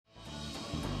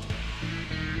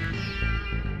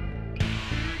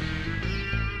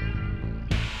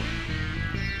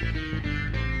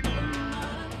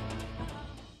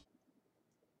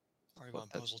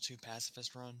Proposal 2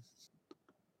 pacifist run?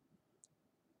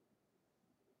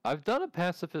 I've done a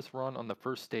pacifist run on the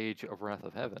first stage of Wrath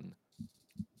of Heaven.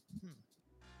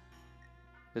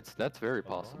 That's very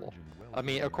possible. I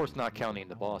mean, of course, not counting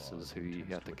the bosses who you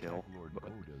have to kill. Lord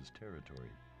Goda's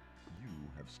territory. You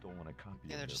have stolen a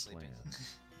copy of their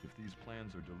plans. If these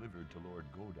plans are delivered to Lord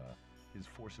Goda, his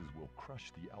forces will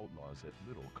crush the outlaws at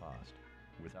little cost.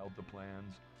 Without the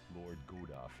plans, Lord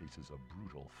Goda faces a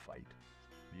brutal fight.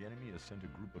 The enemy has sent a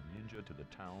group of ninja to the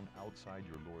town outside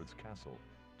your lord's castle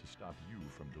to stop you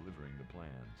from delivering the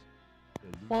plans.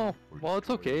 Well, it's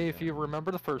okay if you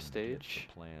remember the first stage.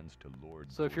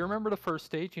 So if you remember the first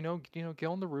stage, you know, get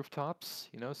on the rooftops.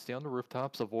 You know, stay on the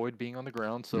rooftops. Avoid being on the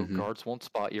ground so guards won't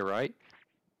spot you. Right?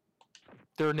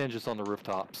 There are ninjas on the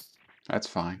rooftops. That's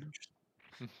fine.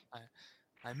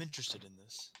 I'm interested in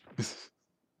this.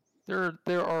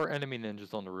 There are enemy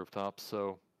ninjas on the rooftops,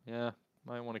 so yeah,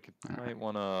 might want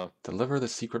to deliver the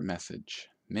secret message.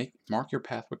 Mark your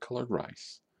path with colored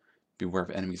rice. Beware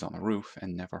of enemies on the roof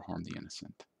and never harm the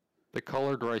innocent. The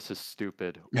colored rice is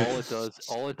stupid.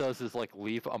 All it does is like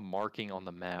leave a marking on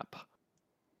the map.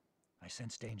 I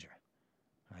sense danger.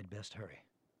 I'd best hurry.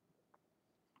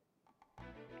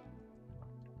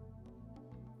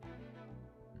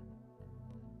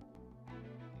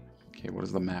 Okay, what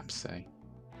does the map say?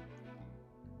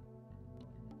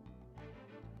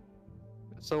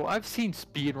 So I've seen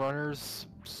speedrunners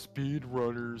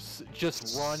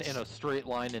just run in a straight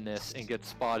line in this and get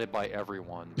spotted by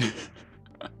everyone.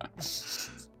 I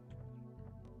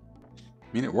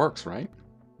mean, it works, right?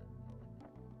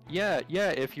 Yeah.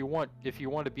 If you want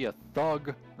to be a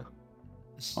thug.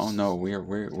 Oh no,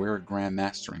 we're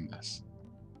grandmastering this.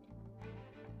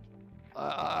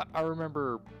 I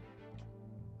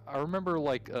remember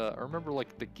like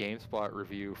the GameSpot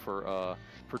review for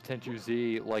Tenchu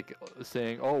Z, like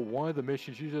saying, oh, one of the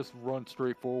missions you just run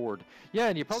straight forward. Yeah,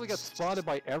 and you probably got spotted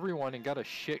by everyone and got a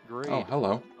shit grade. Oh,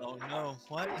 hello. Oh no,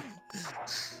 what?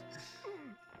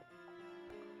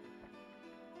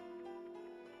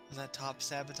 Was that Top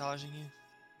sabotaging you?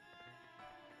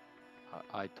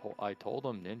 I told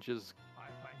him ninjas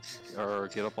or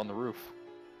get up on the roof.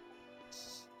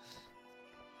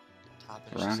 Top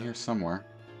Around here somewhere.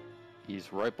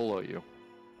 He's right below you.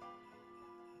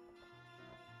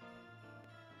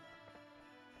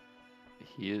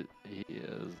 He is.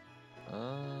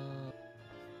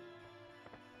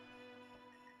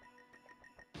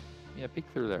 Yeah, peek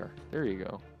through there. There you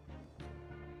go.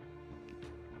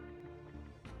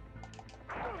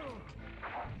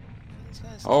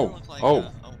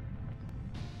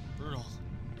 Brutal.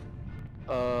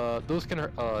 Those can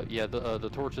hurt. Yeah, the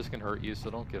torches can hurt you, so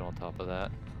don't get on top of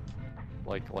that.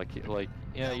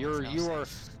 Yeah, you're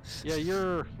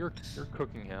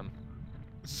cooking him.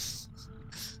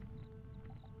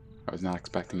 I was not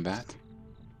expecting that.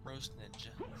 Roast ninja.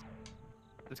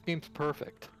 This game's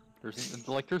perfect.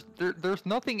 There's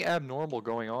nothing abnormal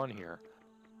going on here.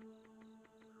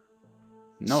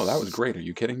 No, that was great. Are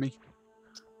you kidding me?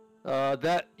 There's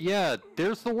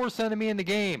the worst enemy in the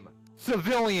game.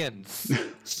 Civilians.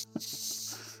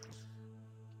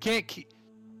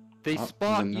 They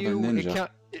spot you.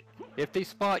 If they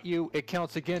spot you, it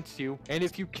counts against you, and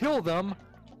if you kill them,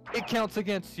 it counts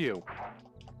against you.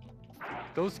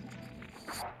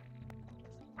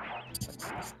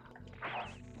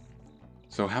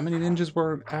 So how many ninjas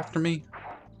were after me?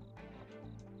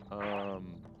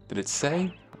 Did it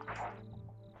say?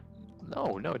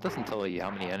 No, it doesn't tell you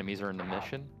how many enemies are in the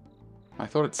mission. I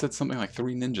thought it said something like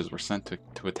 3 ninjas were sent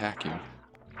to attack you.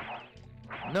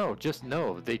 No,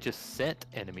 they just sent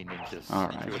enemy ninjas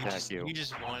to attack you. You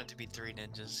just want it to be 3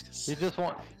 ninjas.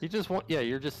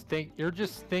 You're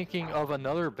just thinking of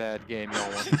another bad game y'all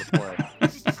wanted to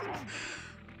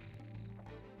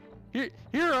play.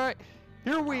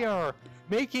 Here we are,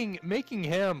 making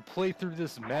him play through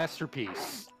this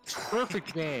masterpiece.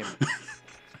 Perfect game.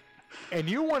 And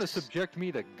you want to subject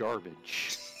me to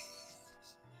garbage.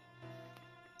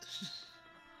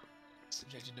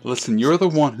 Listen, you're the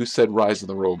one who said Rise of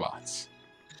the Robots.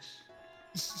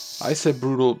 I said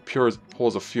brutal, pure as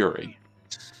Pulls of Fury.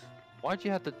 Why'd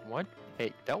you have to...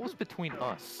 Hey, that was between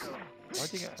us.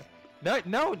 Why'd you get...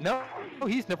 No,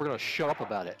 he's never gonna shut up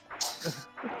about it.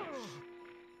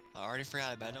 I already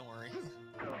forgot about it, don't worry.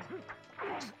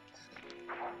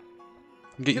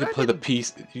 You gotta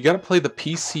play the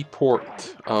PC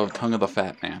port of Tongue of the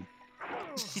Fat Man.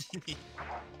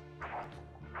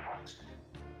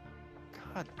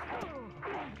 God.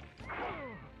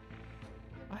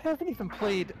 I haven't even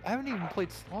played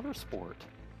Slaughter Sport.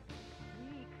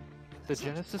 the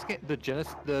Genesis game, the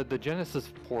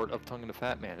Genesis port of Tongue and the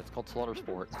Fat Man. It's called Slaughter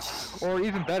Sport. Or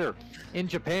even better, in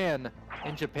Japan,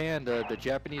 the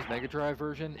Japanese Mega Drive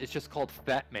version is just called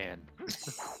Fat Man.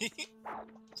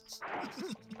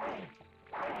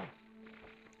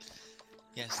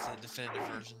 Yes, the definitive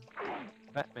version.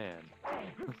 Fat Man.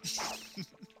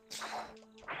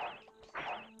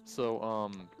 So,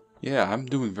 Yeah, I'm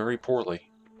doing very poorly.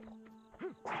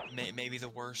 Maybe the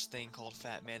worst thing called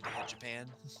Fat Man to hit Japan.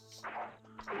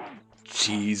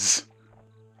 Jeez.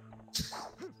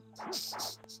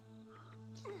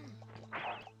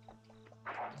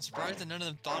 I'm surprised that none of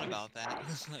them thought about that,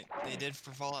 like they did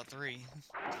for Fallout 3.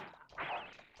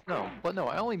 no,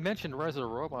 I only mentioned Rise of the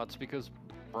Robots because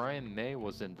Brian May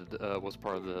was in the, was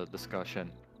part of the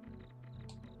discussion.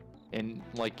 And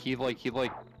he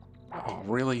Oh,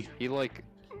 really?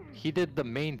 he did the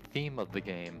main theme of the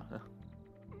game.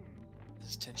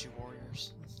 This is Tenchu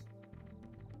Warriors.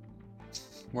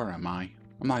 Where am I?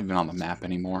 I'm not even on the map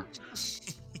anymore.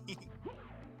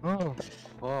 Oh,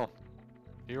 well,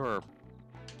 you are.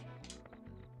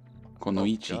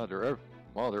 Konoichi. Oh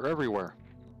God, they're everywhere.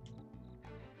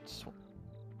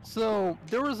 So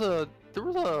there was a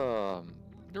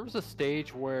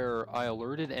stage where I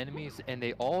alerted enemies and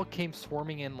they all came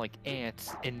swarming in like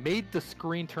ants and made the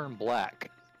screen turn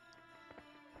black.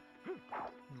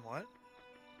 What?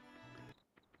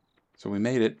 So we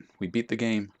made it. We beat the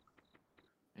game.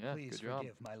 Yeah, Please good job.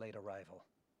 forgive my late arrival.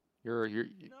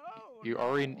 You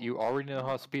already know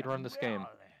how to speedrun this game.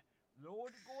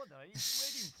 Lord Goda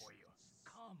is waiting for you.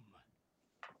 Come.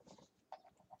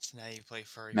 So now you play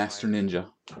furry Master fighter. Ninja.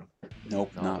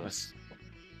 Nope, No, novice.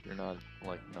 You're not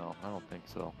no, I don't think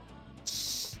so.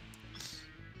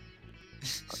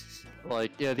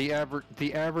 Like, yeah, the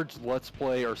average Let's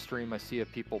Play or stream I see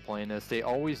of people playing this, they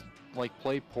always like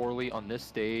play poorly on this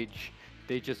stage.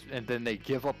 And then they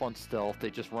give up on stealth. They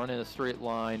just run in a straight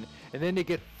line, and then they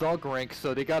get thug rank,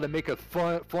 so they got to make a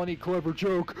funny, clever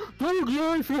joke. Thug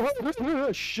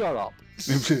life. Shut up.